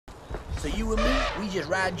So you and me, we just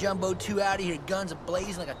ride Jumbo 2 out of here, guns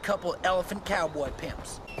a-blazing like a couple elephant cowboy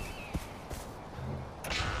pimps.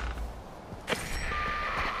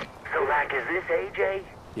 So, like, is this AJ?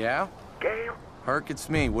 Yeah? Gale? Hurk,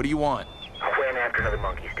 it's me. What do you want? I went after another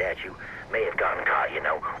monkey statue. May have gotten caught, you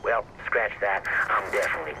know. Well, scratch that. I'm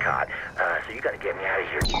definitely caught. So you gotta get me out of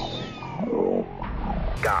here.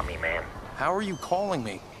 Got me, man. How are you calling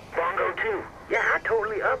me? Bongo 2. Yeah, I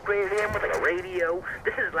totally upgraded him with like a radio.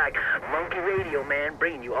 This is like monkey radio, man,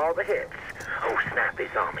 bringing you all the hits. Oh, snap, they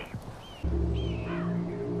saw me.